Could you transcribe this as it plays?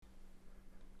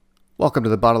Welcome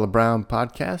to the Bottle of Brown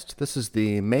podcast. This is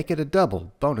the Make It a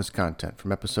Double bonus content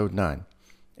from episode 9.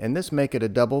 In this Make It a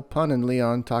Double, Pun and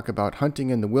Leon talk about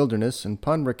hunting in the wilderness, and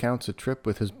Pun recounts a trip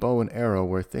with his bow and arrow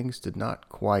where things did not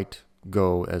quite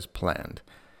go as planned.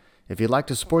 If you'd like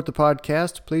to support the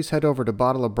podcast, please head over to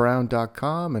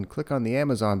bottleofbrown.com and click on the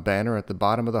Amazon banner at the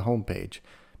bottom of the homepage.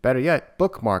 Better yet,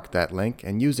 bookmark that link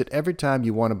and use it every time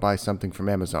you want to buy something from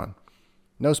Amazon.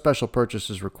 No special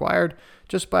purchases required,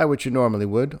 just buy what you normally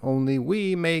would, only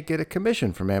we may get a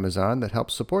commission from Amazon that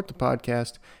helps support the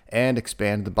podcast and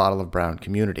expand the Bottle of Brown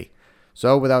community.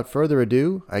 So without further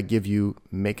ado, I give you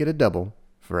Make It a Double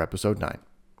for episode 9.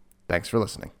 Thanks for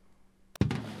listening.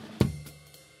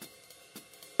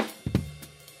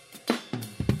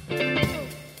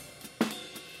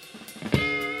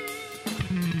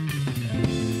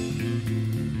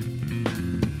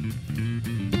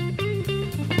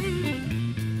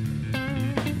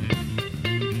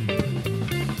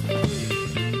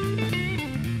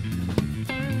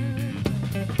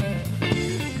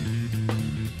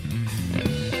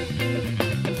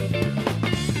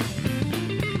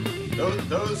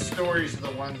 Those stories are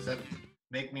the ones that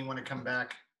make me want to come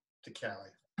back to Cali.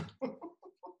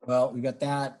 Well, we got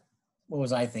that. What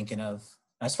was I thinking of?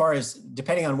 As far as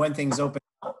depending on when things open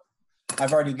up,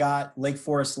 I've already got Lake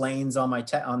Forest Lanes on my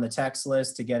on the text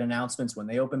list to get announcements when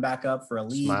they open back up for a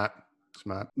league.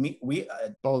 Smart. We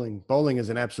Bowling is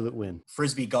an absolute win.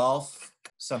 Frisbee golf,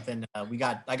 something. I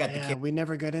got the kid. We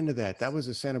never got into that. That was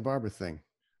a Santa Barbara thing.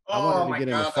 Oh my God,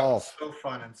 that was so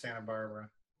fun in Santa Barbara.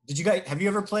 Have you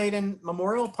ever played in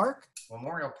Memorial Park?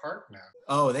 Memorial Park now.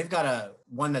 Oh, they've got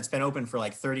one that's been open for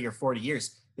like 30 or 40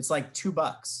 years. It's like $2.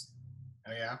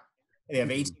 Oh yeah. They have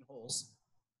 18 holes.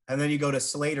 And then you go to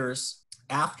Slater's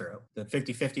after the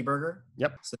 50-50 burger.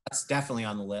 Yep. So that's definitely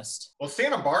on the list. Well,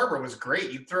 Santa Barbara was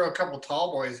great. You'd throw a couple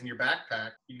tall boys in your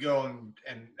backpack. You'd go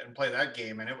and play that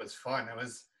game, and it was fun. It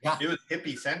was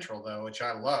hippie central though, which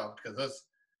I loved because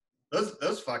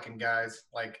those fucking guys,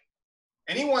 like,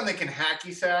 anyone that can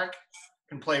hacky sack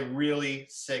can play really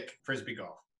sick Frisbee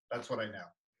golf. That's what I know.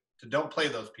 So don't play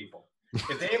those people.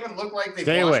 If they even look like they've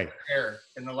washed their hair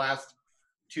in the last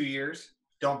 2 years,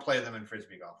 don't play them in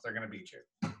Frisbee golf. They're going to beat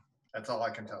you. That's all I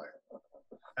can tell you.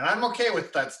 And I'm okay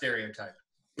with that stereotype.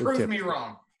 Prove me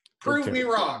wrong. Prove me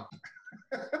wrong.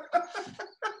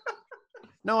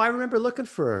 No, I remember looking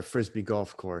for a Frisbee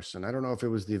golf course, and I don't know if it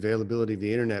was the availability of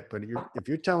the internet, but if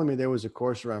you're telling me there was a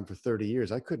course around for 30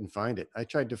 years, I couldn't find it. I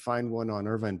tried to find one on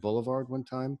Irvine Boulevard one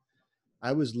time.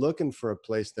 I was looking for a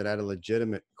place that had a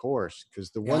legitimate course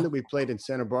because the one that we played in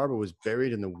Santa Barbara was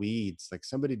buried in the weeds. Like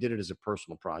somebody did it as a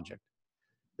personal project.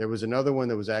 There was another one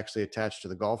that was actually attached to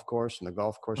the golf course, and the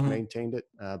golf course maintained it,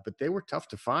 but they were tough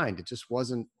to find. It just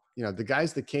wasn't, the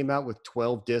guys that came out with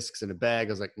 12 discs in a bag,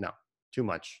 I was like, no, too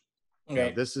much.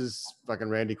 Okay. This is fucking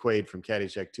Randy Quaid from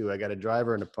Caddyshack 2. I got a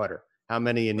driver and a putter. How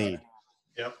many you need?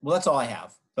 Yep. Well, that's all I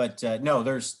have. But no,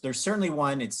 there's certainly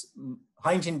one. It's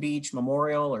Huntington Beach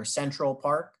Memorial or Central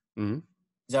Park. Mm-hmm. Is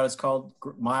that what it's called?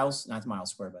 Miles, not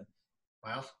Miles Square, but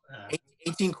Miles.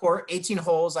 18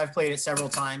 holes. I've played it several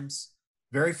times.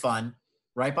 Very fun.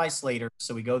 Right by Slater,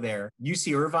 so we go there.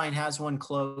 UC Irvine has one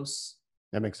close.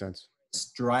 That makes sense.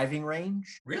 Driving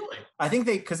range. Really? I think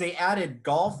because they added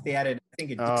golf. They added. I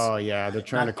think. They're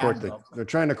trying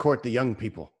to court the young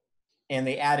people. And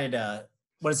they added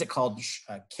what is it called?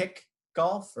 Kick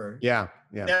golf or? Yeah.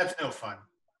 That's no fun.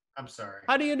 I'm sorry.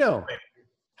 How do you know?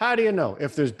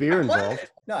 If there's beer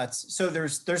involved? No,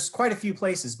 there's quite a few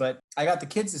places, but I got the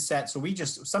kids a set, so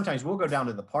sometimes we'll go down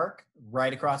to the park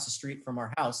right across the street from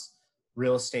our house,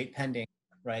 real estate pending,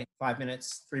 right? 3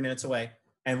 minutes away,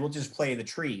 and we'll just play the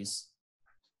trees.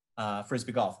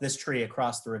 Frisbee golf. This tree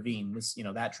across the ravine. This,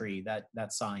 that tree,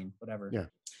 that sign, whatever. Yeah.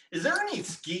 Is there any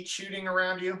skeet shooting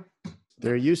around you?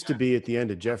 There used to be at the end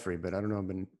of Jeffrey, but I don't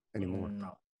know anymore.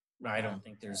 No, I don't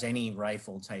think there's any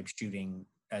rifle type shooting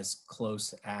as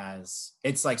close as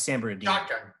it's like San Bernardino.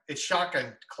 Shotgun. It's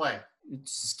shotgun clay.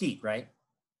 It's skeet, right?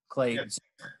 Clay. Yeah.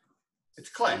 It's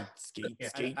clay.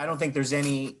 Skeet. I don't think there's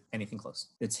anything close.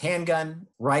 It's handgun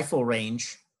rifle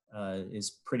range.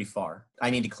 Is pretty far. I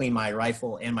need to clean my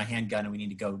rifle and my handgun, and we need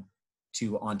to go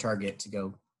to On Target to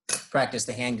go practice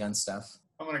the handgun stuff.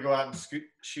 I'm going to go out and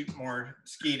shoot more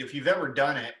skeet. If you've ever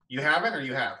done it, you haven't or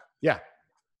you have? Yeah.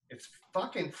 It's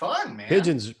fucking fun, man.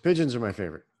 Pigeons are my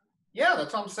favorite. Yeah,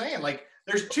 that's what I'm saying. Like,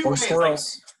 there's two ways.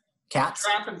 Squirrels, cats.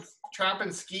 Trap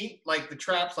and skeet, like the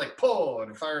trap's like pull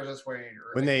and it fires this way.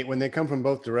 When they come from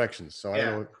both directions. So I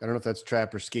don't know if that's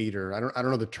trap or skeet or I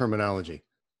don't know the terminology.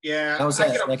 Yeah. That was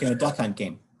like in a duck hunt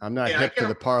game. I'm not hip to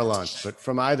the parlance, but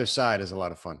from either side is a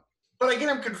lot of fun. But I get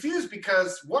them confused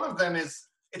because one of them is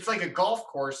it's like a golf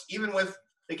course, even with,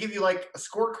 they give you like a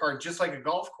scorecard just like a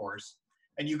golf course.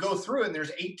 And you go through and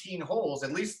there's 18 holes,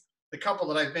 at least the couple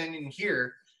that I've been in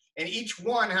here. And each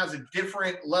one has a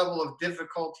different level of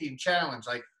difficulty and challenge.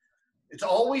 Like it's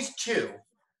always 2,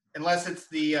 unless it's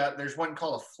there's one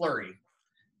called a flurry.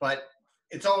 But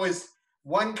it's always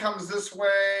one comes this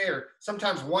way, or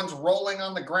sometimes one's rolling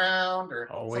on the ground, or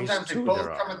Always sometimes they 2 both there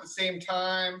come are. at the same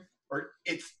time. Or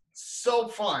it's so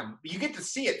fun. You get to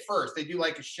see it first. They do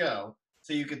like a show.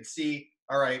 So you can see,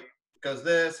 all right, goes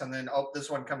this, and then this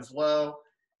one comes low.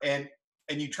 And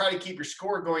you try to keep your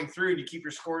score going through, and you keep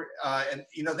your score, and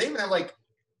they even have like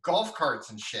golf carts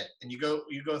and shit, and you go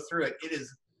through it. It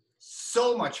is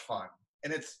so much fun,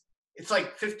 and it's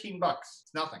like $15.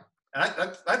 It's nothing,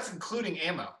 and that's including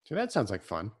ammo. So that sounds like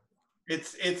fun.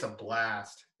 It's a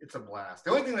blast. It's a blast.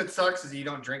 The only thing that sucks is you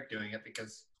don't drink doing it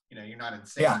because you're not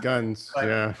insane. Yeah. Guns,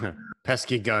 But-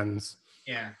 pesky guns.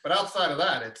 Yeah, but outside of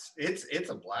that, it's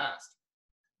a blast.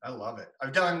 I love it.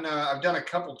 I've done a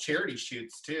couple charity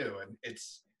shoots too, and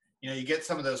it's you get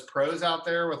some of those pros out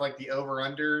there with like the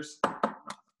over-unders,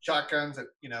 shotguns that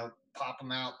pop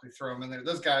them out, they throw them in there.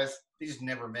 Those guys, they just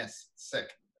never miss. It's sick.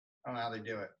 I don't know how they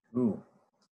do it. Ooh.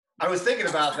 I was thinking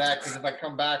about that because if I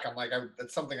come back, I'm like,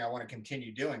 that's something I want to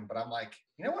continue doing. But I'm like,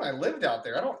 when I lived out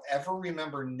there, I don't ever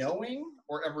remember knowing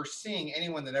or ever seeing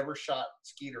anyone that ever shot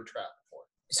skeet or trap before.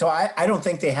 So I don't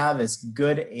think they have as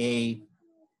good a,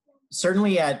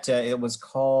 certainly at, it was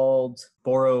called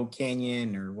Boro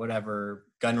Canyon or whatever,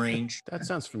 gun range. That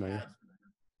sounds familiar.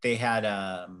 They had,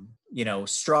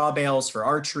 straw bales for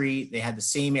archery. They had the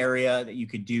same area that you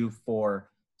could do for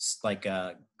like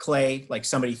clay, like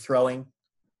somebody throwing.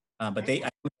 But I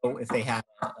don't know if they have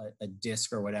a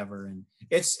disc or whatever. And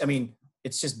it's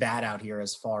just bad out here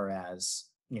as far as,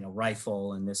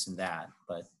 rifle and this and that.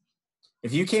 But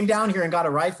if you came down here and got a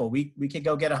rifle, we could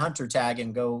go get a hunter tag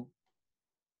and go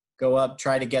up,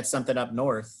 try to get something up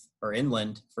north or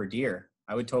inland for deer.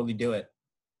 I would totally do it.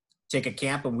 Take a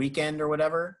camp a weekend or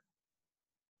whatever.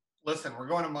 Listen, we're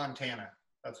going to Montana.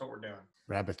 That's what we're doing.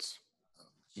 Rabbits.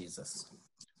 Jesus.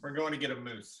 We're going to get a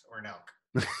moose or an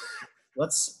elk.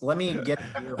 Let me get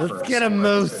a deer Let's first. get a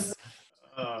moose.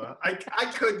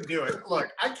 I couldn't do it. Look,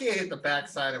 I can't hit the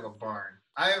backside of a barn.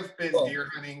 I have been deer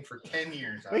hunting for 10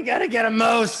 years. We gotta get a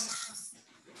moose.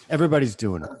 Everybody's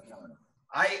doing it.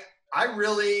 I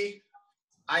really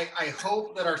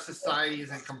hope that our society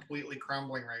isn't completely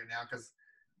crumbling right now, because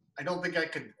I don't think I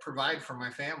could provide for my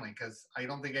family, because I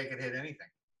don't think I could hit anything.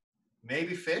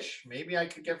 Maybe fish. Maybe I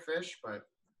could get fish, but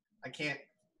I can't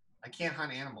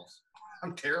hunt animals.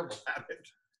 I'm terrible at it.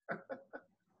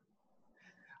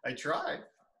 I try.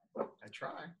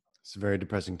 It's a very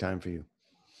depressing time for you.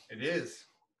 It is.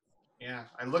 Yeah.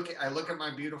 I look at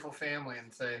my beautiful family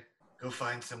and say, go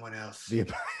find someone else.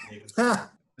 The-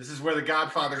 This is where the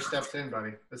Godfather steps in,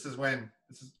 buddy.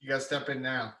 You gotta step in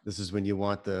now. This is when you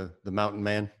want the mountain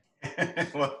man.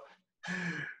 Well,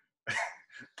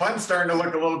 Pun's starting to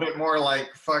look a little bit more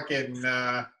like fucking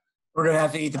We're going to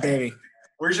have to eat the baby.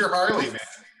 where's your Harley, man?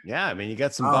 Yeah, you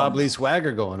got some Bob Lee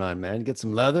swagger going on, man. Get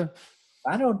some leather.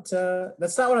 I don't,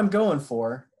 that's not what I'm going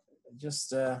for.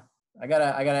 Just, I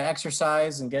gotta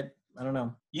exercise and get, I don't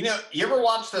know. You ever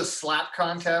watch those slap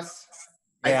contests?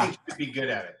 Yeah. I think you'd be good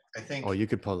at it. I think. Oh, you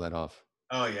could pull that off.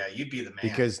 Oh yeah, you'd be the man.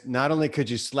 Because not only could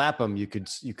you slap them, you could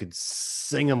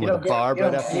sing them with a barb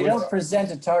right you afterwards. don't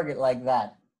present a target like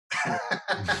that.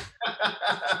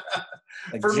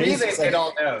 Like, For me, Jesus, they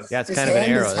don't know. Yeah, it's his kind of an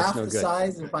hand arrow. is That's half no the good.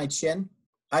 size of my chin.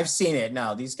 I've seen it.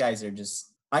 No, these guys are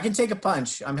just, I can take a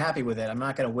punch. I'm happy with it. I'm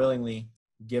not going to willingly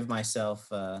give myself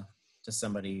to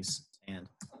somebody's hand.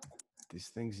 These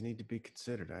things need to be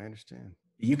considered. I understand.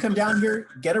 You come down here,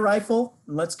 get a rifle,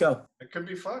 and let's go. It could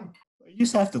be fun. You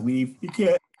just have to leave. You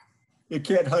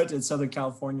can't hunt in Southern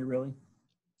California, really,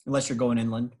 unless you're going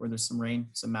inland where there's some rain,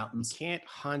 some You mountains. can't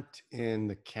hunt in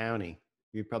the county.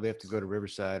 You'd probably have to go to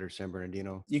Riverside or San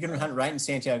Bernardino. You can hunt right in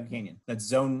Santiago Canyon. That's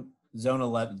zone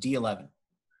 11, D11.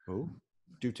 Oh,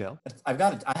 do tell. I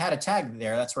had a tag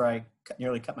there. That's where I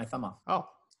nearly cut my thumb off. Oh,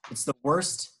 It's the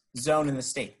worst zone in the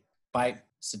state by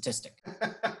statistic.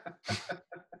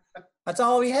 That's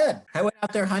all we had. I went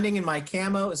out there hunting in my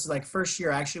camo. This is like first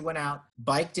year I actually went out,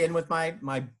 biked in with my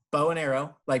bow and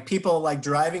arrow. Like people like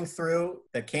driving through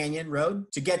the canyon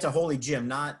road to get to Holy Jim,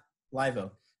 not Live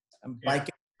Oak. I'm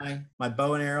biking my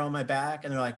bow and arrow on my back,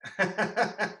 and they're like,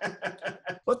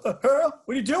 "What the hell?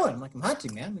 What are you doing?" I'm like, "I'm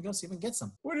hunting, man. We go see if we can get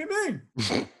some." "What do you mean?"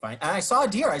 Fine. And I saw a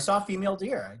deer. I saw a female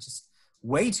deer. I just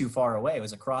way too far away. It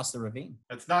was across the ravine.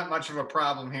 That's not much of a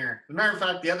problem here. As a matter of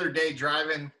fact, the other day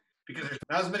driving because there's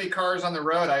not as many cars on the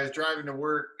road. I was driving to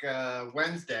work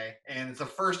Wednesday, and it's the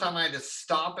first time I had to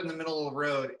stop in the middle of the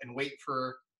road and wait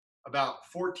for about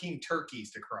 14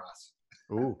 turkeys to cross.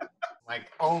 Ooh.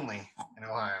 Like only in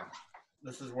Ohio.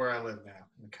 This is where I live now,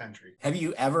 in the country. Have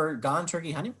you ever gone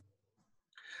turkey hunting?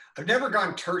 I've never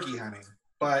gone turkey hunting,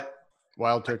 but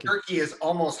Wild turkey. Turkey has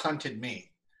almost hunted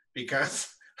me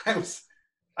because I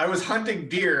was hunting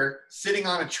deer sitting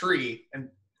on a tree, and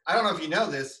I don't know if you know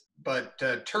this, but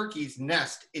turkeys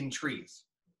nest in trees.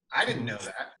 I didn't know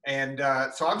that, and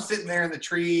so I'm sitting there in the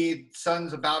tree.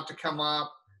 Sun's about to come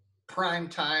up, prime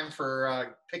time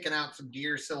for picking out some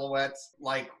deer silhouettes.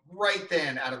 Like right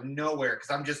then, out of nowhere,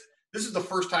 because this is the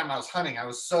first time I was hunting. I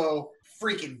was so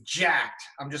freaking jacked.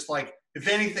 I'm just like, if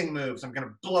anything moves, I'm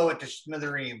gonna blow it to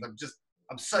smithereens.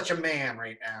 I'm such a man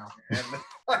right now. And the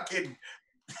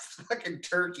fucking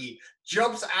turkey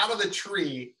jumps out of the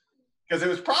tree because it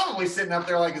was probably sitting up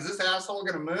there like, is this asshole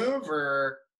gonna move,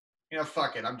 or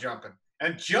fuck it, I'm jumping.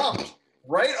 And jumped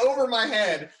right over my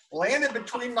head, landed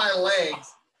between my legs,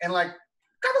 and like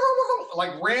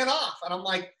ran off. And I'm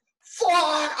like,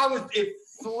 fuck! It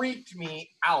freaked me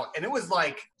out. And it was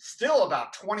like still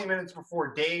about 20 minutes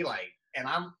before daylight. And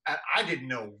I didn't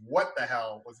know what the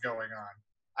hell was going on.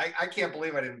 I can't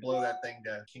believe I didn't blow that thing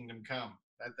to Kingdom Come.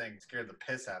 That thing scared the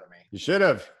piss out of me. You should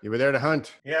have. You were there to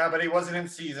hunt. Yeah, but he wasn't in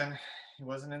season.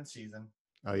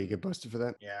 Oh, you get busted for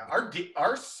that? Yeah,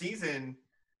 our season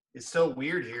is so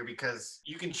weird here because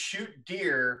you can shoot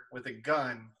deer with a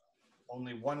gun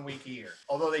only 1 week a year.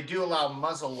 Although they do allow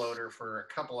muzzle loader for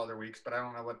a couple other weeks, but I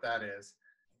don't know what that is.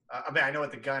 I know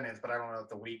what the gun is, but I don't know what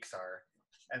the weeks are.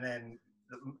 And then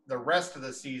the rest of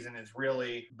the season is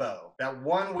really bow. That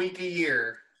 1 week a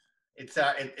year, it's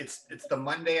the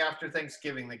Monday after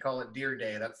Thanksgiving. They call it Deer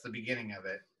Day. That's the beginning of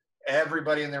it.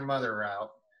 Everybody and their mother are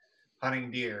out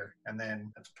hunting deer, and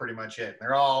then that's pretty much it.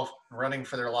 They're all running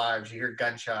for their lives. You hear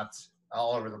gunshots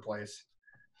all over the place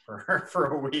for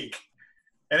a week.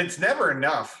 And it's never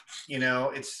enough.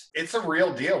 It's a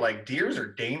real deal. Like, deers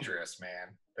are dangerous,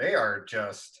 man. They are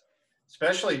just,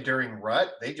 especially during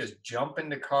rut, they just jump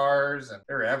into cars and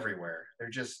they're everywhere.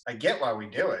 I get why we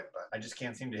do it, but I just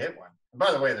can't seem to hit one. And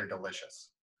by the way, they're delicious.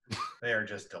 They are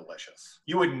just delicious.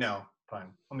 You wouldn't know, Pun.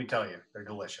 Let me tell you, they're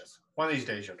delicious. One of these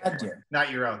days you'll get one.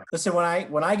 Not your own. Listen,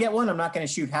 when I get one, I'm not going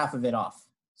to shoot half of it off.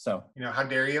 So, how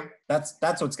dare you? That's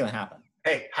what's going to happen.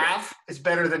 Hey, half is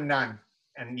better than none.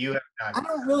 And you have none. I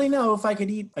don't really know if I could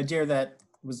eat a deer that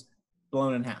was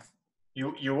blown in half.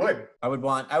 You would. I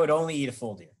would only eat a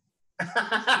full deer.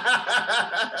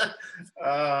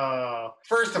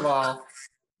 First of all,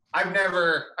 I've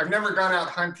never gone out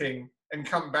hunting and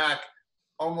come back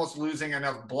almost losing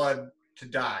enough blood to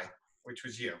die, which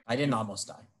was you. I didn't almost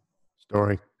die.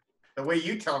 Story. The way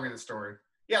you tell me the story.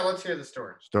 Yeah, let's hear the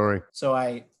story. Story. So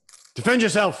I defend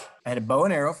yourself. I had a bow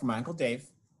and arrow from my Uncle Dave.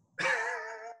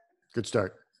 Good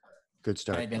start.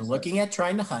 I'd been looking at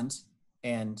trying to hunt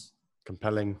and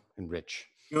compelling and rich.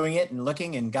 Doing it and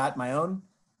looking, and got my own.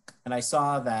 And I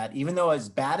saw that even though as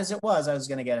bad as it was, I was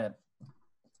going to get a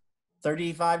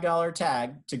 $35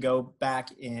 tag to go back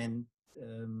in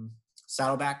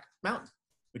Saddleback Mountain,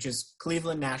 which is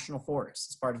Cleveland National Forest.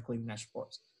 It's part of Cleveland National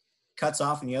Forest. Cuts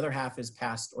off, and the other half is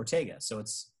past Ortega. So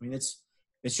it's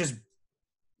just,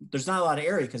 there's not a lot of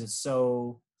area because it's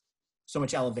so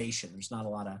much elevation. There's not a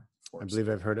lot of forest. I believe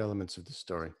I've heard elements of this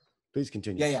story. Please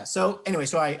continue. Yeah. So anyway,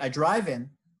 I drive in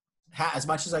as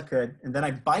much as I could, and then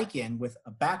I bike in with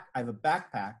I have a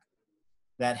backpack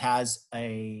that has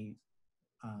an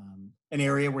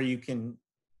area where you can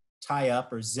tie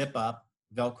up or zip up,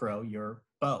 Velcro your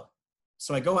bow.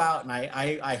 So I go out and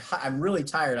I'm really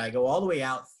tired. I go all the way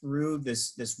out through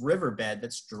this riverbed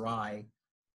that's dry,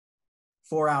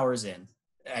 4 hours in.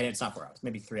 And it's not 4 hours,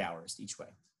 maybe 3 hours each way.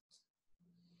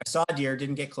 I saw a deer,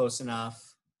 didn't get close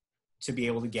enough to be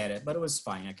able to get it, but it was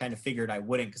fine. I kind of figured I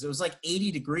wouldn't because it was like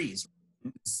 80 degrees.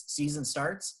 When the season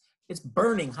starts, it's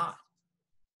burning hot.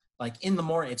 Like in the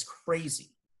morning, it's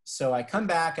crazy. So I come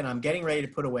back and I'm getting ready to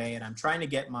put away, and I'm trying to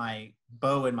get my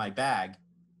bow in my bag.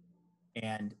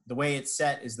 And the way it's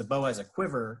set is the bow has a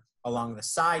quiver along the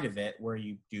side of it where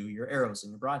you do your arrows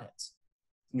and your broadheads.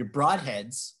 And your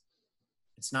broadheads,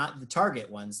 it's not the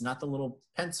target ones, not the little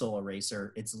pencil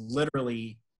eraser. It's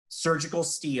literally surgical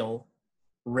steel,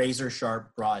 razor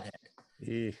sharp broadhead.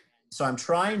 So I'm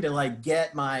trying to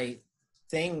get my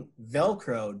thing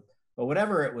Velcroed, but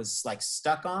whatever it was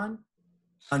stuck on,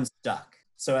 unstuck.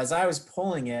 So as I was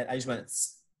pulling it, I just went,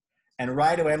 and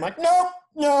right away I'm like, no.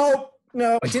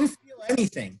 I didn't feel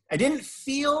anything. I didn't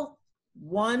feel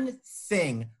one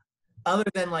thing other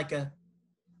than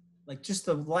just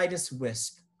the lightest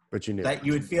wisp But you knew that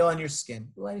you would feel on your skin.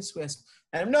 Lightest wisp.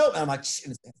 And no, I'm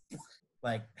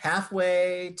like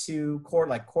halfway to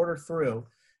quarter through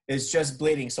is just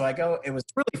bleeding. So I go, it was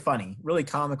really funny, really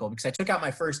comical because I took out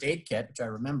my first aid kit, which I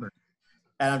remembered.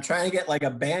 And I'm trying to get like a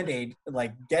Band-Aid,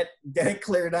 like get it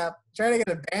cleared up, trying to get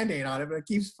a Band-Aid on it, but it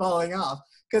keeps falling off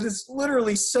because it's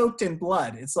literally soaked in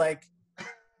blood. It's like,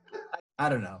 I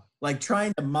don't know, like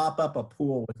trying to mop up a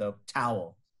pool with a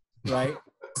towel, right?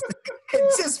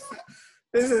 This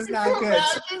is not good.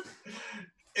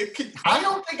 I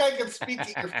don't think I could speak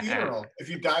at your funeral if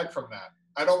you died from that.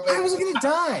 I don't think. I was going to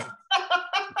die.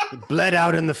 Bled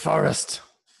out in the forest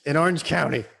in Orange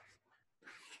County.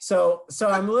 So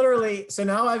I'm literally, so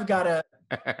now I've got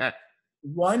a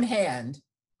one hand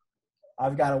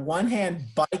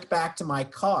bike back to my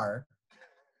car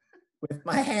with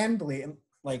my hand bleeding,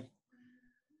 like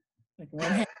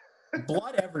one hand,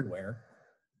 blood everywhere.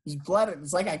 There's blood.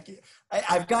 It's like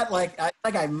I've got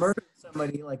I murdered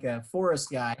somebody, like a forest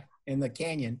guy in the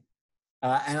canyon.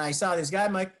 And I saw this guy,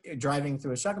 Mike, driving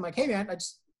through a truck. I'm like, hey man,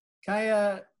 can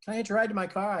I hitch a ride to my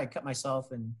car? I cut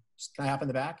myself and just can I hop in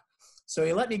the back? So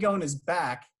he let me go in his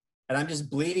back, and I'm just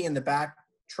bleeding in the back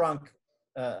trunk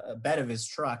bed of his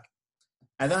truck.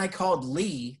 And then I called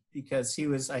Lee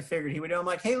because I figured he would know. I'm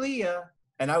like, hey Lee,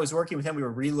 and I was working with him. We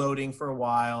were reloading for a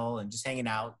while and just hanging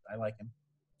out. I like him.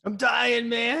 I'm dying,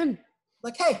 man.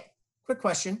 Like, hey, quick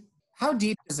question. How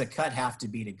deep does a cut have to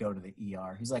be to go to the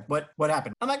ER? He's like, what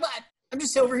happened? I'm like, what? I'm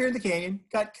just over here in the canyon,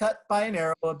 got cut by an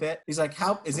arrow a bit. He's like,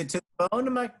 how is it to the bone?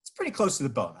 I'm like, it's pretty close to the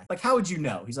bone. Like, how would you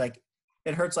know? He's like,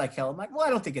 it hurts like hell. I'm like, well, I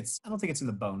don't think it's in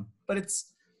the bone, but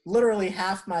it's literally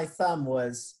half my thumb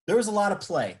there was a lot of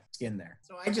play in there.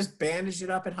 So I just bandaged it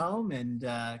up at home and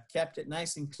kept it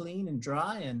nice and clean and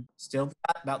dry and still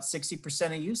got about 60%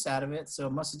 of use out of it. So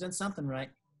must have done something right.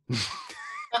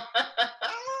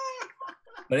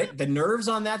 But the nerves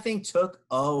on that thing took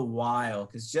a while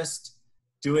because just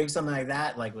doing something like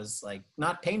that was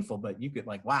not painful, but you could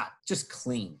wow, just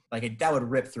clean. That would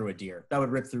rip through a deer. That would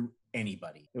rip through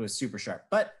anybody. It was super sharp,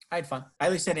 but I had fun.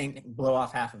 At least I didn't blow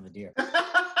off half of the deer.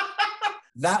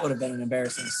 That would have been an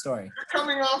embarrassing story. You're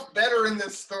coming off better in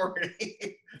this story.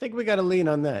 I think we got to lean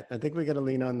on that. I think we got to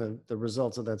lean on the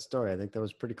results of that story. I think that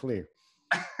was pretty clear.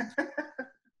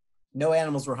 No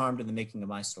animals were harmed in the making of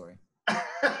my story.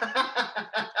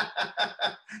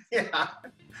 Yeah,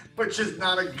 which is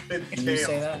not a good Can tale you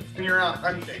say that? when you're out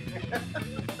hunting.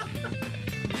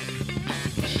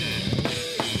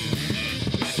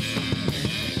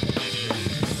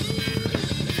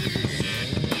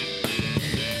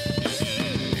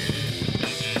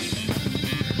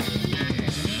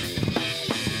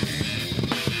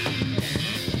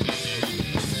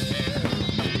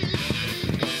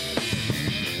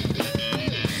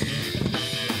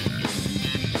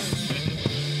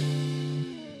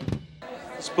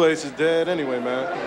 This place is dead anyway, man.